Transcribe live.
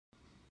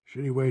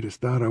Shitty way to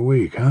start a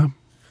week, huh?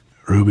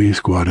 Ruby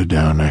squatted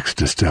down next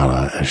to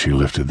Stella as she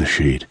lifted the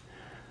sheet.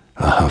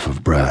 A huff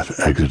of breath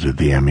exited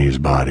the ME's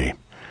body.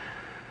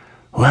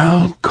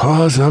 Well,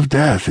 cause of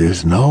death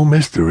is no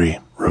mystery,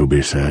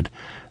 Ruby said,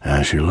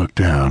 as she looked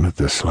down at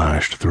the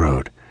slashed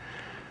throat.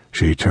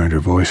 She turned her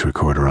voice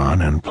recorder on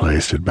and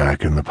placed it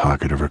back in the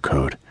pocket of her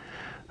coat.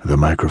 The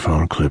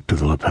microphone clipped to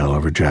the lapel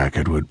of her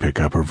jacket would pick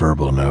up her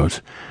verbal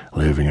notes,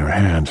 leaving her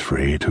hands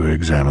free to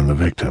examine the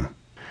victim.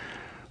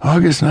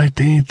 August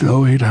 19th,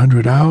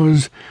 0800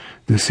 hours,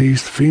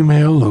 deceased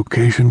female,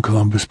 location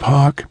Columbus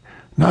Park,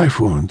 knife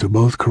wound to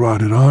both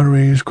carotid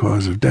arteries,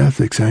 cause of death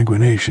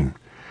exsanguination.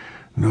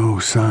 No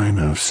sign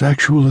of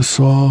sexual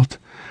assault,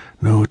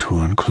 no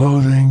torn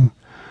clothing.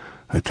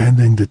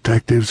 Attending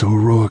detectives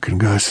O'Rourke and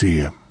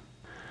Garcia.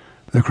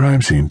 The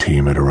crime scene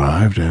team had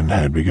arrived and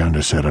had begun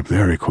to set up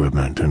their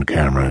equipment and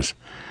cameras.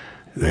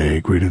 They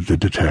greeted the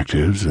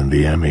detectives and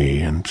the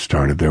ME and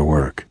started their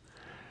work.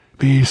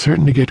 Be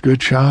certain to get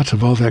good shots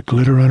of all that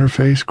glitter on her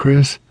face,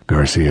 Chris,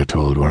 Garcia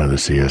told one of the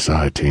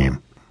CSI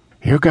team.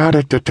 You got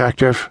it,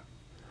 detective.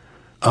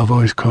 A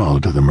voice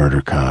called to the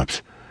murder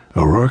cops.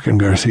 O'Rourke and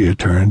Garcia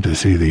turned to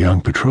see the young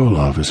patrol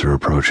officer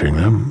approaching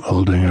them,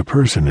 holding a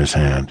purse in his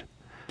hand.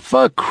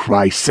 For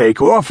Christ's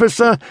sake,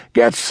 officer,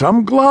 get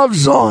some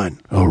gloves on,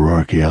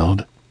 O'Rourke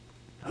yelled.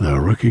 The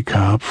rookie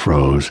cop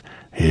froze,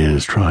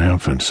 his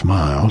triumphant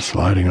smile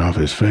sliding off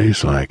his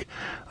face like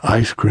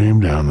ice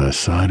cream down the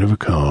side of a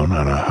cone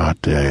on a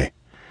hot day.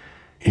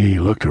 He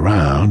looked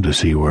around to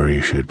see where he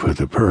should put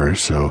the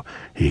purse so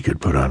he could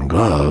put on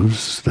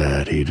gloves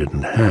that he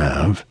didn't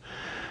have.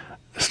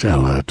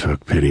 Stella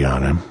took pity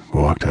on him,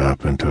 walked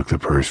up and took the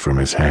purse from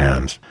his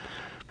hands.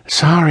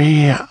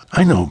 Sorry,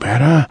 I know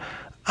better.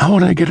 I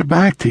want to get it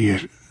back to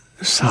you.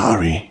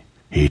 Sorry,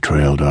 he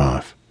trailed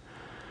off.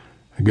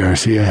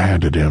 Garcia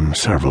handed him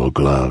several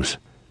gloves.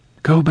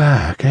 Go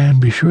back and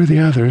be sure the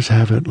others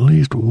have at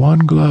least one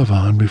glove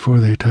on before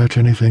they touch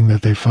anything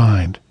that they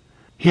find.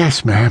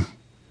 Yes, ma'am.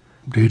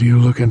 Did you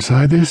look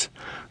inside this?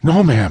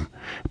 No, ma'am.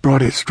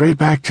 Brought it straight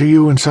back to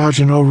you and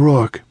Sergeant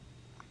O'Rourke.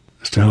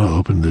 Stella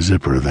opened the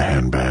zipper of the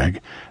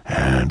handbag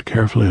and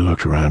carefully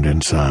looked around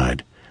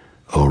inside.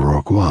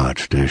 O'Rourke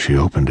watched as she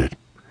opened it.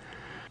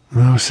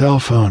 No cell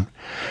phone.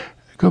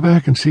 Go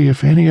back and see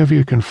if any of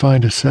you can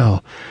find a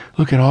cell.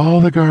 Look at all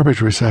the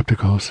garbage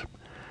receptacles.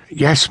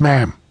 Yes,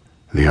 ma'am.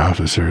 The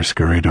officer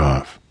scurried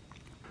off.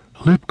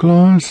 Lip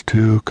gloss,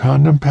 2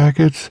 condom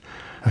packets,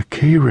 a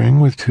key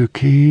ring with 2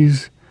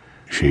 keys.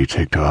 She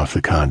ticked off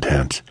the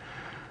contents.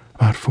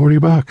 About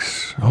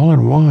 $40, all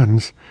in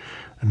ones.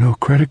 No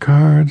credit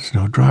cards,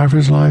 no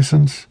driver's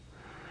license.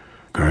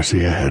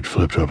 Garcia had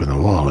flipped open the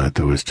wallet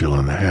that was still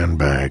in the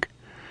handbag.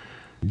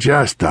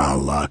 Just our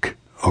luck,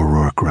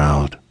 O'Rourke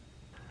growled.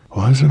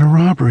 Wasn't a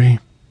robbery.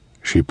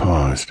 She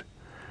paused.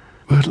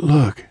 But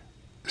look.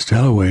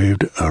 Stella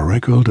waved a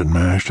wrinkled and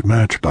mashed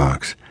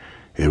matchbox.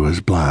 It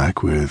was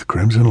black with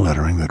crimson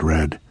lettering that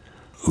read,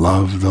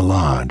 Love the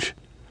Lodge.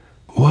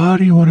 What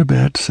do you want to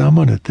bet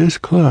someone at this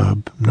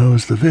club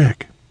knows the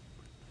Vic?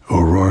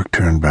 O'Rourke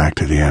turned back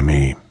to the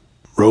ME.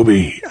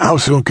 Ruby, how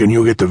soon can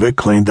you get the Vic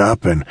cleaned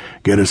up and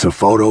get us a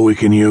photo we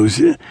can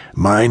use,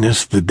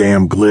 minus the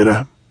damn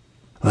glitter?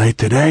 Late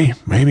today,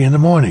 maybe in the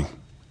morning.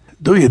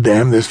 Do your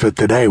damnedest for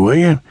today, will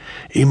you?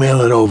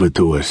 Email it over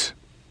to us.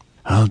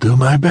 I'll do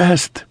my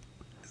best.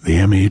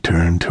 The ME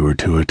turned to her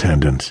 2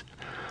 attendants.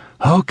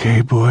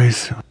 Okay,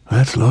 boys,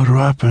 let's load her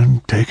up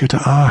and take her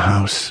to our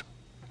house.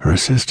 Her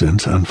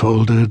assistants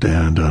unfolded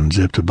and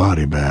unzipped a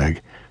body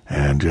bag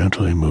and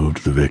gently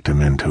moved the victim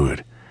into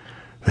it.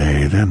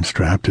 They then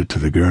strapped it to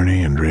the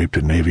gurney and draped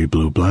a navy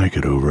blue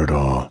blanket over it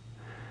all.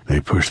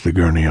 They pushed the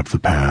gurney up the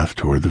path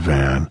toward the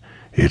van,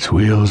 its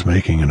wheels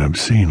making an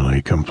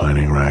obscenely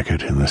complaining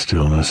racket in the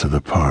stillness of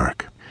the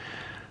park.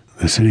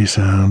 The city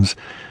sounds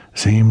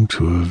seemed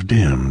to have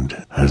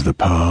dimmed as the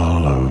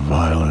pall of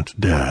violent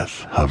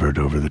death hovered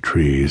over the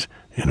trees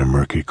in a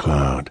murky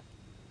cloud.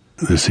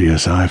 The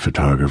CSI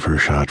photographer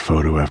shot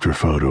photo after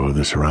photo of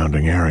the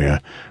surrounding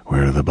area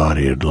where the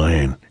body had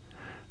lain.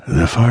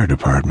 The fire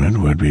department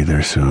would be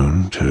there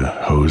soon to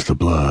hose the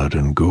blood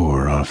and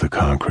gore off the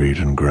concrete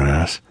and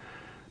grass.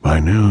 By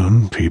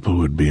noon, people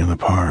would be in the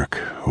park,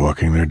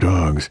 walking their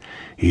dogs,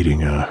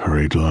 eating a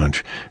hurried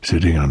lunch,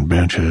 sitting on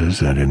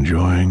benches and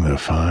enjoying the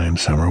fine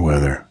summer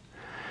weather.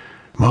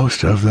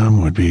 Most of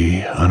them would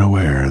be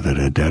unaware that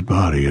a dead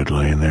body had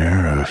lain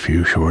there a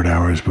few short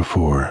hours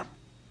before,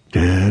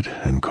 dead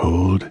and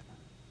cold,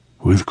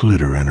 with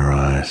glitter in her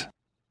eyes.